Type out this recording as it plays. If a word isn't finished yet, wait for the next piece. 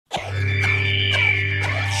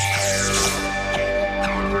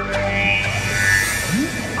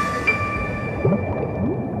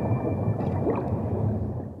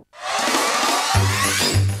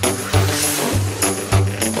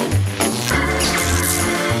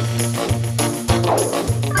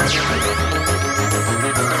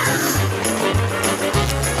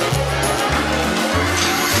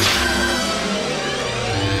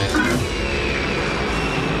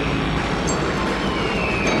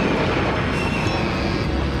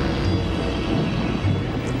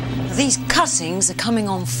These cuttings are coming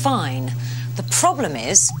on fine. The problem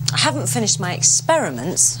is, I haven't finished my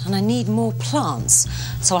experiments and I need more plants,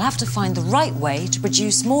 so I'll have to find the right way to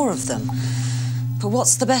produce more of them. But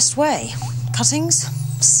what's the best way? Cuttings?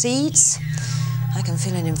 Seeds? I can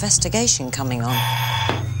feel an investigation coming on.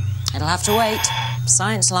 It'll have to wait.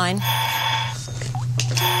 Science line.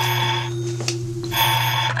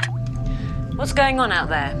 What's going on out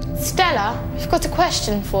there? Stella, we've got a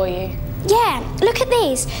question for you. Yeah, look at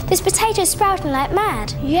these. This potato's sprouting like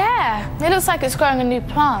mad. Yeah, it looks like it's growing a new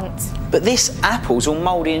plant. But this apple's all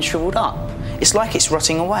mouldy and shriveled up. It's like it's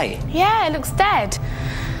rotting away. Yeah, it looks dead.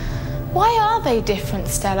 Why are they different,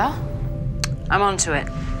 Stella? I'm onto it.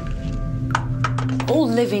 All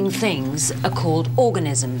living things are called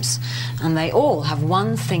organisms, and they all have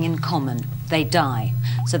one thing in common. They die.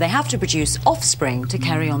 So they have to produce offspring to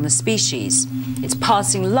carry on the species. It's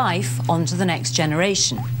passing life on to the next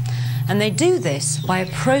generation. And they do this by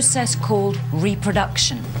a process called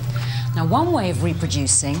reproduction. Now, one way of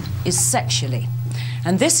reproducing is sexually,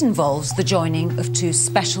 and this involves the joining of two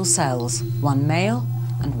special cells, one male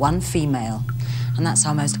and one female. And that's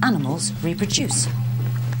how most animals reproduce.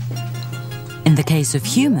 In the case of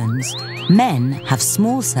humans, men have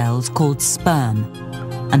small cells called sperm,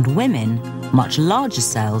 and women much larger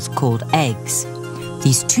cells called eggs.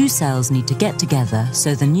 These two cells need to get together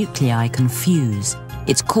so the nuclei can fuse.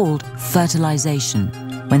 It's called fertilization.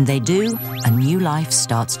 When they do, a new life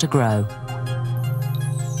starts to grow.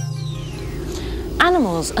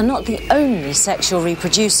 Animals are not the only sexual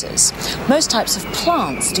reproducers. Most types of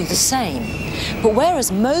plants do the same. But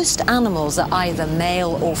whereas most animals are either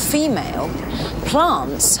male or female,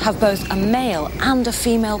 plants have both a male and a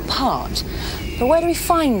female part. But where do we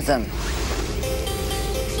find them?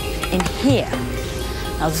 In here.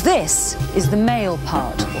 Now this is the male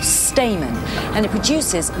part, or stamen, and it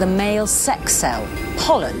produces the male sex cell,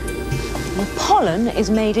 pollen. And pollen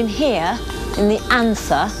is made in here, in the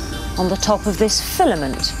anther, on the top of this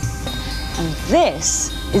filament. And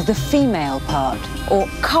this is the female part, or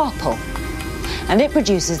carpel. And it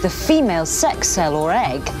produces the female sex cell, or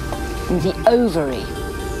egg, in the ovary.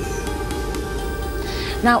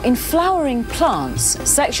 Now, in flowering plants,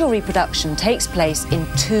 sexual reproduction takes place in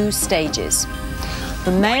two stages.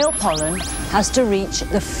 The male pollen has to reach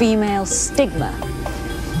the female stigma.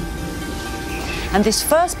 And this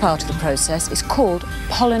first part of the process is called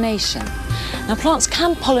pollination. Now, plants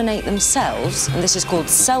can pollinate themselves, and this is called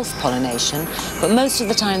self-pollination, but most of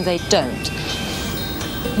the time they don't.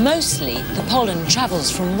 Mostly, the pollen travels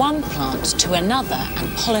from one plant to another and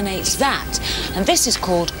pollinates that, and this is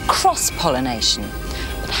called cross-pollination.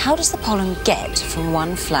 But how does the pollen get from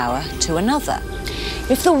one flower to another?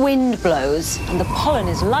 If the wind blows and the pollen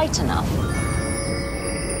is light enough,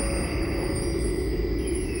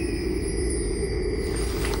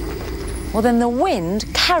 well, then the wind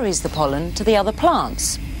carries the pollen to the other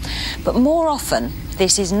plants. But more often,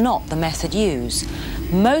 this is not the method used.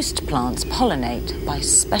 Most plants pollinate by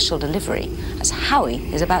special delivery, as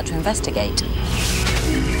Howie is about to investigate.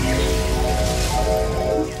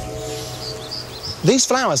 These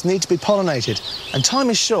flowers need to be pollinated, and time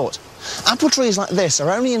is short. Apple trees like this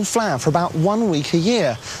are only in flower for about 1 week a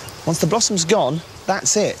year. Once the blossom's gone,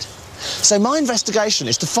 that's it. So my investigation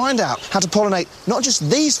is to find out how to pollinate not just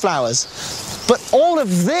these flowers, but all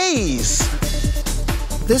of these.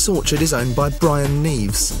 This orchard is owned by Brian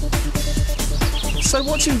Neves. So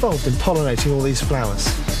what's involved in pollinating all these flowers?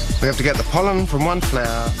 We have to get the pollen from one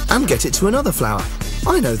flower And get it to another flower.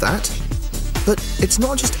 I know that. But it's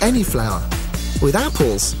not just any flower. With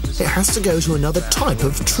apples, it has to go to another type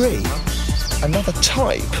of tree. Another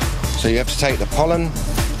type? So you have to take the pollen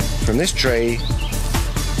from this tree,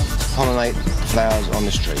 pollinate flowers on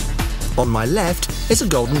this tree. On my left is a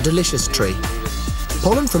golden delicious tree.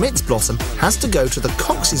 Pollen from its blossom has to go to the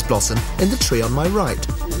cox's blossom in the tree on my right.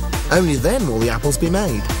 Only then will the apples be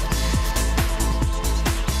made.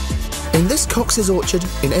 In this cox's orchard,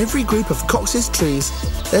 in every group of cox's trees,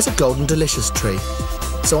 there's a golden delicious tree.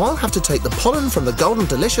 So I'll have to take the pollen from the golden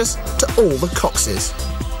delicious to all the coxes.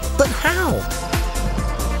 But how?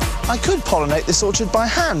 I could pollinate this orchard by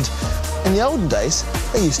hand. In the olden days,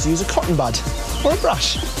 they used to use a cotton bud or a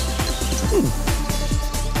brush.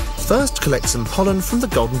 First, collect some pollen from the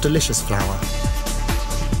golden delicious flower.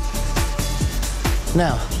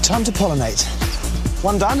 Now, time to pollinate.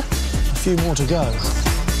 One done, a few more to go.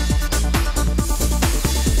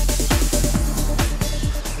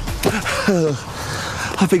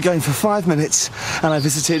 I've been going for 5 minutes and I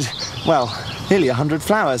visited, well, nearly 100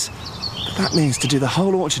 flowers. But that means to do the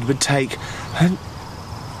whole orchard would take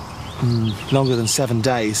longer than 7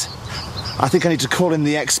 days. I think I need to call in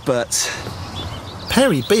the experts.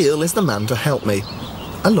 Perry Beale is the man to help me,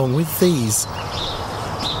 along with these.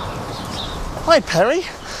 Hi, Perry.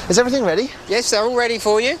 Is everything ready? Yes, they're all ready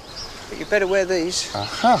for you. But you better wear these.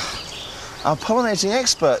 Aha. Our pollinating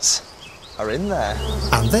experts are in there.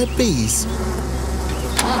 And they're bees.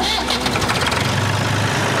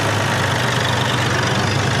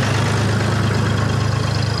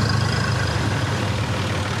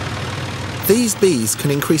 These bees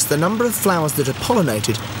can increase the number of flowers that are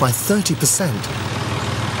pollinated by 30%.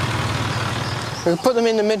 We'll put them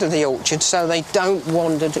in the middle of the orchard so they don't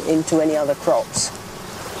wander into any other crops.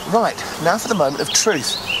 Right, now for the moment of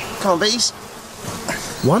truth. Come on, bees.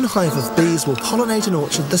 One hive of bees will pollinate an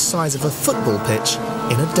orchard the size of a football pitch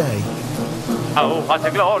in a day. Oh, what a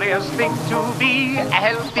glorious thing to be, a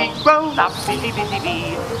healthy grown-up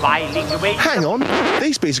bee, whiling away... Hang on,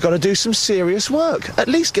 these bees have got to do some serious work. At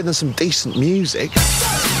least give them some decent music.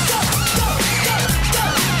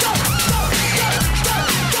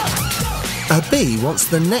 A bee wants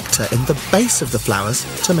the nectar in the base of the flowers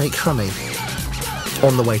to make honey.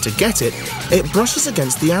 On the way to get it, it brushes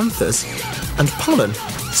against the anthers, and pollen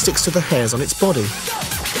sticks to the hairs on its body.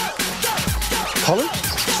 Pollen?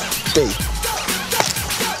 Bee.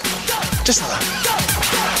 Just like that.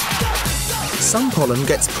 Some pollen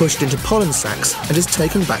gets pushed into pollen sacs and is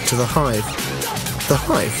taken back to the hive. The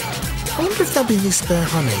hive? I wonder if there'll be any spare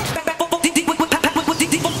honey.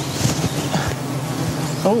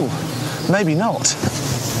 Oh, maybe not.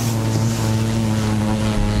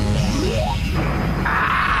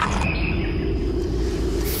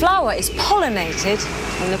 Flower is pollinated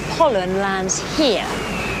and the pollen lands here,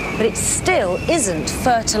 but it still isn't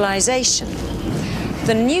fertilization.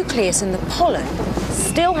 The nucleus in the pollen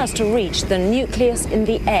still has to reach the nucleus in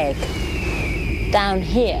the egg, down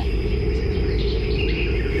here.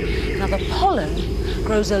 Now the pollen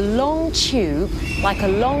grows a long tube, like a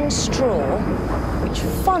long straw, which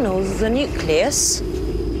funnels the nucleus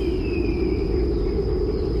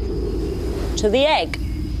to the egg.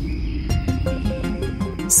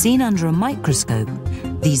 Seen under a microscope,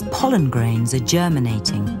 these pollen grains are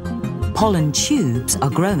germinating. Pollen tubes are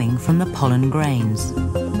growing from the pollen grains.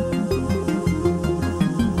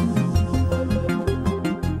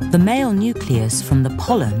 The male nucleus from the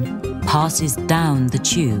pollen passes down the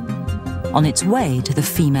tube, on its way to the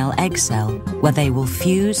female egg cell, where they will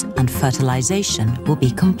fuse and fertilization will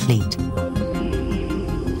be complete.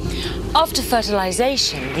 After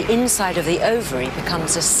fertilization, the inside of the ovary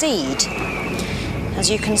becomes a seed,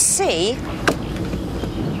 as you can see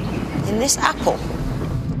in this apple.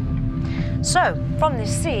 So, from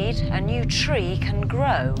this seed, a new tree can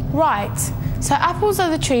grow. Right. So apples are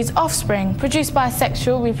the tree's offspring, produced by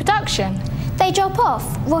sexual reproduction. They drop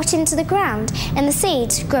off, rot into the ground, and the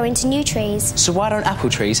seeds grow into new trees. So why don't apple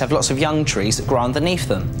trees have lots of young trees that grow underneath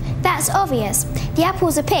them? That's obvious. The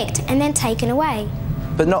apples are picked and then taken away.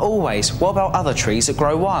 But not always. What about other trees that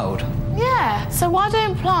grow wild? Yeah, so why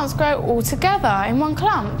don't plants grow all together in one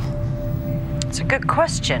clump? It's a good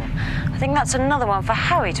question. I think that's another one for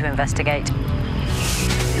Howie to investigate.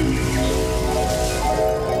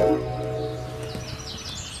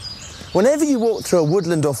 Whenever you walk through a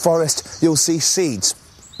woodland or forest, you'll see seeds.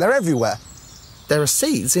 They're everywhere. There are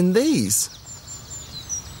seeds in these.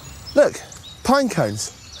 Look, pine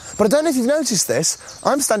cones. But I don't know if you've noticed this,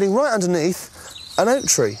 I'm standing right underneath an oak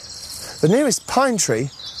tree. The nearest pine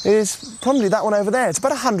tree is probably that one over there. It's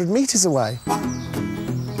about 100 metres away.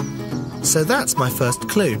 So that's my first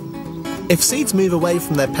clue. If seeds move away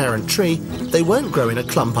from their parent tree, they won't grow in a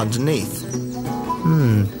clump underneath.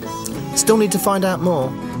 Still need to find out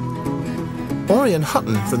more. Orion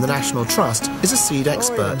Hutton from the National Trust is a seed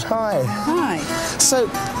expert. Hi. Hi. So,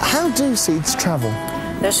 how do seeds travel?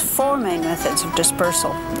 There's 4 main methods of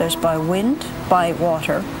dispersal. There's by wind, by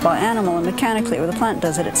water, by animal, and mechanically, where the plant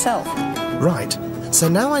does it itself. Right. So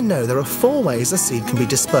now I know there are 4 ways a seed can be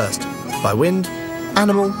dispersed. By wind,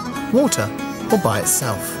 animal, water, or by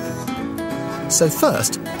itself. So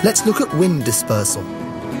first, let's look at wind dispersal.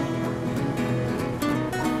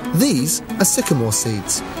 These are sycamore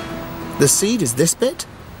seeds. The seed is this bit,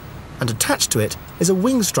 and attached to it is a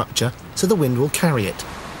wing structure so the wind will carry it.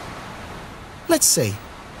 Let's see.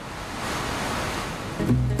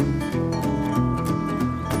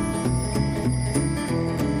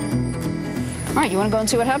 Right, you want to go and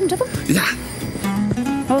see what happened to them? Yeah.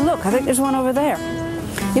 Oh, look, I think there's one over there.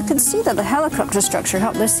 You can see that the helicopter structure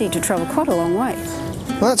helped this seed to travel quite a long way.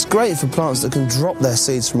 Well, that's great for plants that can drop their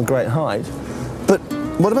seeds from a great height. But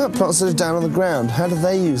what about plants that are down on the ground? How do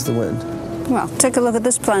they use the wind? Well, take a look at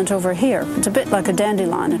this plant over here. It's a bit like a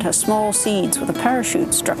dandelion. It has small seeds with a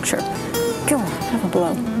parachute structure. Go on, have a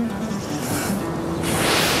blow.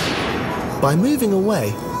 By moving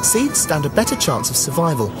away, seeds stand a better chance of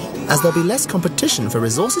survival, as there'll be less competition for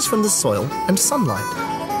resources from the soil and sunlight.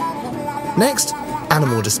 Next,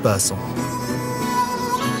 animal dispersal.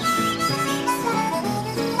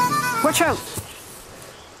 Watch out!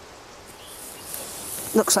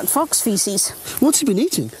 Looks like fox feces. What's he been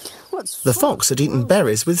eating? The fox had eaten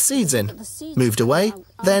berries with seeds in, moved away,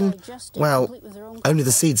 then, well, only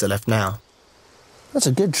the seeds are left now. That's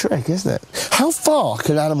a good trick, isn't it? How far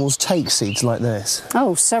can animals take seeds like this?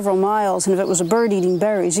 Oh, several miles, and if it was a bird eating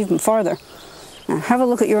berries, even farther. Now, have a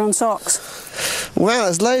look at your own socks. Well,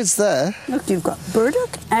 there's loads there. Look, you've got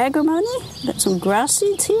burdock, agrimony, got some grass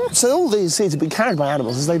seeds here. So all these seeds have been carried by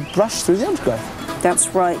animals as they brush through the undergrowth?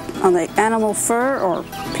 That's right. On the animal fur or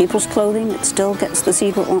people's clothing, it still gets the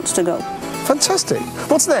seed where it wants to go. Fantastic.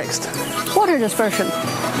 What's next? Water dispersion.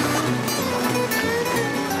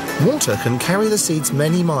 Water can carry the seeds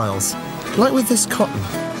many miles, like with this cotton.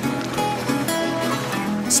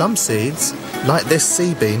 Some seeds, like this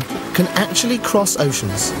sea bean, can actually cross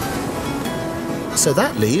oceans. So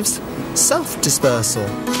that leaves self-dispersal.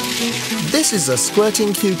 This is a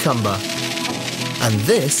squirting cucumber. And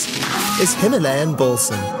this is Himalayan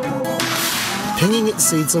balsam, pinging its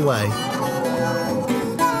seeds away.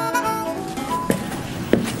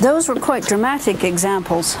 Those were quite dramatic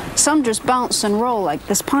examples. Some just bounce and roll like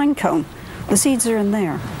this pine cone. The seeds are in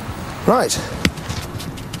there. Right.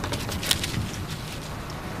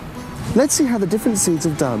 Let's see how the different seeds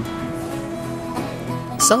have done.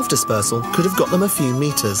 Self-dispersal could have got them a few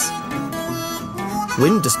meters.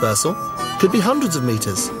 Wind dispersal could be hundreds of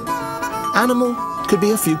meters. Animal could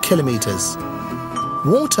be a few kilometers.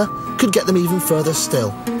 Water could get them even further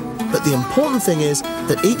still. But the important thing is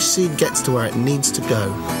that each seed gets to where it needs to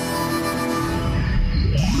go.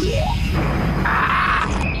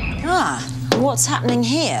 Ah, what's happening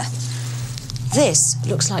here? This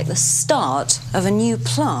looks like the start of a new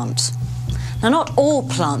plant. Now, not all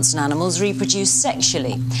plants and animals reproduce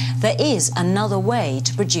sexually. There is another way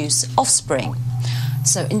to produce offspring.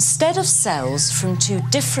 So instead of cells from two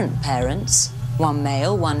different parents, one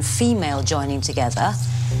male, one female joining together,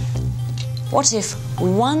 what if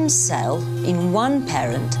one cell in one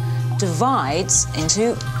parent divides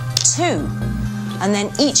into two, and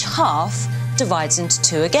then each half divides into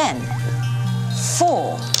two again?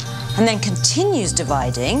 4, and then continues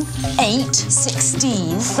dividing. 8,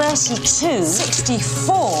 16, 32,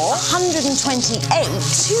 64, 128,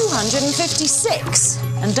 256.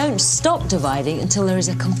 And don't stop dividing until there is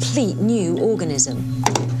a complete new organism.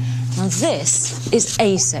 Now, this is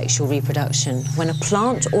asexual reproduction, when a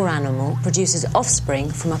plant or animal produces offspring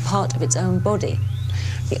from a part of its own body.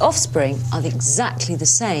 The offspring are exactly the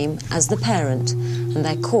same as the parent, and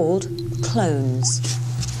they're called clones.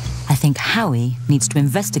 I think Howie needs to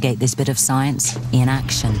investigate this bit of science in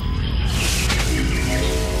action.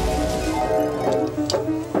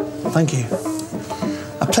 Thank you.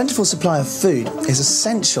 A plentiful supply of food is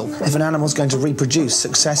essential if an animal's going to reproduce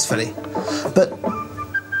successfully. But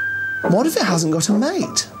what if it hasn't got a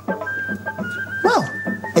mate? Well,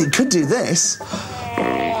 it could do this.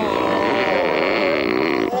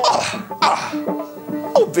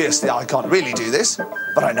 Obviously, I can't really do this,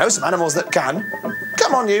 but I know some animals that can.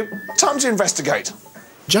 Come on, you. Time to investigate.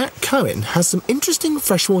 Jack Cohen has some interesting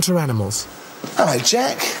freshwater animals. Hello,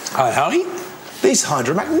 Jack. Hi, Howie. These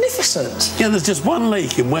hydra are magnificent. Yeah, there's just one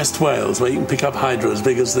lake in West Wales where you can pick up hydra as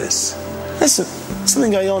big as this. There's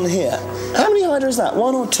something going on here. How many hydra is that,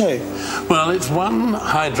 1 or 2? Well, it's one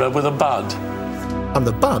hydra with a bud. And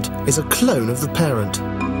the bud is a clone of the parent.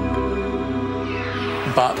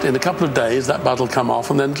 But in a couple of days, that bud will come off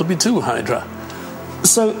and then it'll be 2 hydra.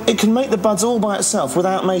 So it can make the buds all by itself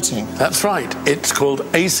without mating? That's right. It's called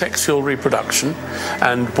asexual reproduction,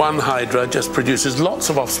 and one hydra just produces lots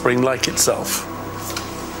of offspring like itself.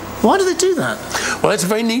 Why do they do that? Well, it's a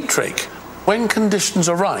very neat trick. When conditions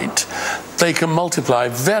are right, they can multiply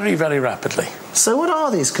very, very rapidly. So what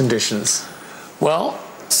are these conditions? Well,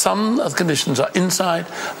 some of the conditions are inside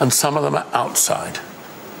and some of them are outside.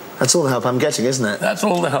 That's all the help I'm getting, isn't it? That's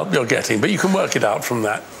all the help you're getting, but you can work it out from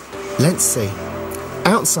that. Let's see.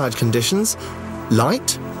 Outside conditions,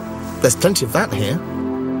 light. There's plenty of that here.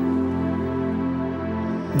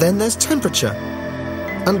 Then there's temperature.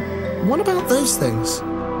 And what about those things?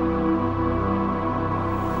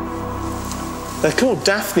 They're called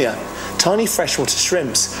Daphnia, tiny freshwater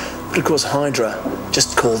shrimps. But of course, hydra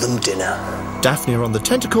just call them dinner. Daphnia on the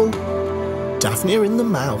tentacle, Daphnia in the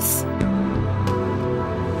mouth.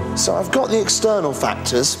 So I've got the external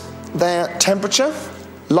factors. They're temperature,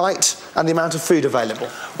 light, and the amount of food available.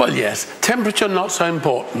 Well, yes, temperature not so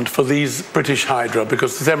important for these British hydra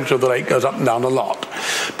because the temperature of the lake goes up and down a lot.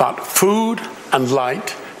 But food and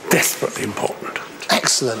light, desperately important.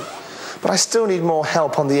 Excellent. But I still need more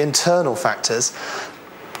help on the internal factors.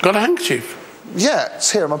 Got a handkerchief? Yeah, it's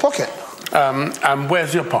here in my pocket. And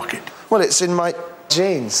where's your pocket? Well, it's in my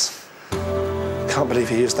jeans. Can't believe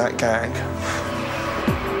he used that gag.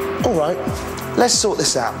 All right, let's sort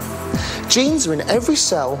this out. Genes are in every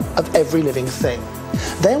cell of every living thing.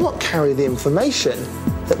 They're what carry the information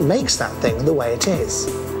that makes that thing the way it is.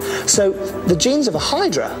 So the genes of a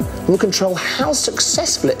hydra will control how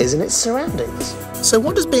successful it is in its surroundings. So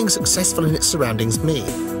what does being successful in its surroundings mean?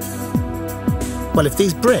 Well, if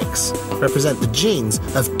these bricks represent the genes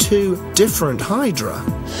of two different hydra,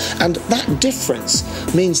 and that difference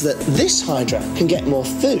means that this hydra can get more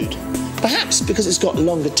food, perhaps because it's got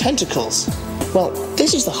longer tentacles, well,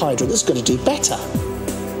 this is the hydra that's going to do better.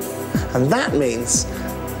 And that means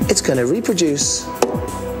it's going to reproduce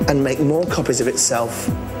and make more copies of itself,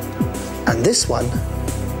 and this one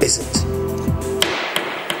isn't.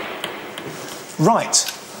 Right,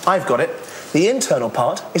 I've got it. The internal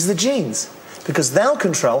part is the genes, because they'll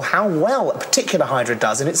control how well a particular hydra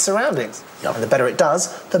does in its surroundings. Yep. And the better it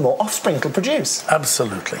does, the more offspring it'll produce.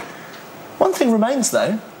 Absolutely. One thing remains,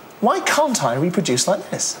 though. Why can't I reproduce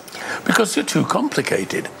like this? Because you're too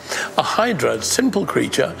complicated. A hydra, a simple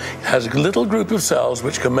creature, has a little group of cells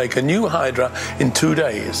which can make a new hydra in 2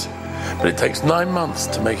 days. But it takes 9 months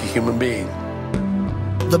to make a human being.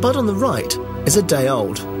 the bud on the right is a day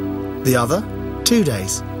old, the other 2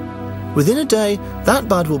 days. Within a day, that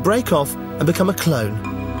bud will break off and become a clone,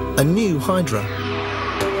 a new hydra.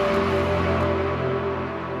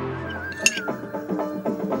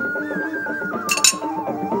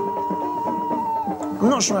 I'm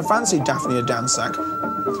not sure I fancy Daphne a Dansack,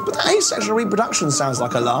 but the asexual reproduction sounds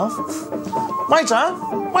like a laugh. Waiter!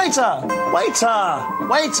 Waiter! Waiter!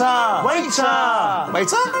 Waiter!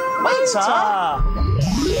 Waiter! Waiter!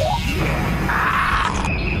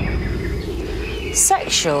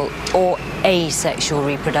 Sexual or asexual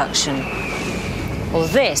reproduction? Well,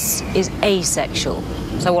 this is asexual.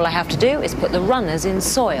 So all I have to do is put the runners in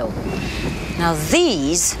soil. Now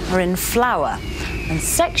these are in flower, and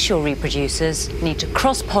sexual reproducers need to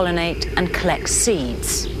cross-pollinate and collect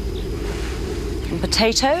seeds. And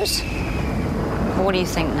potatoes? Well, what do you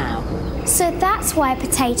think now? So that's why a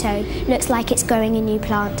potato looks like it's growing a new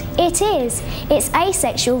plant. It is. It's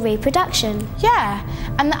asexual reproduction. Yeah,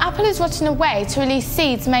 and the apple is rotting away to release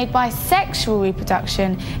seeds made by sexual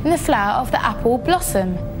reproduction in the flower of the apple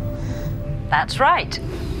blossom. That's right.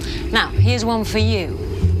 Now, here's one for you.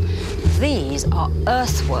 These are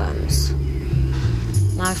earthworms.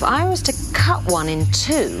 Now, if I was to cut one in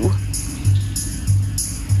two,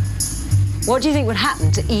 what do you think would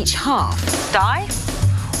happen to each half? Die?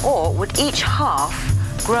 Or would each half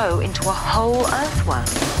grow into a whole earthworm?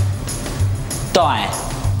 Die.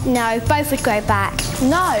 No, both would grow back.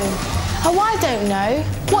 No. Oh, I don't know.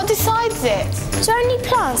 What decides it? Do only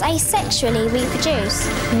plants asexually reproduce?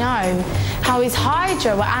 No. How is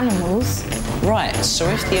hydra or animals? Right, so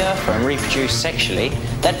if the earthworm reproduced sexually,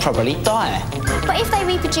 they'd probably die. But if they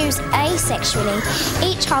reproduce asexually,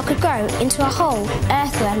 each half could grow into a whole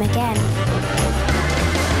earthworm again.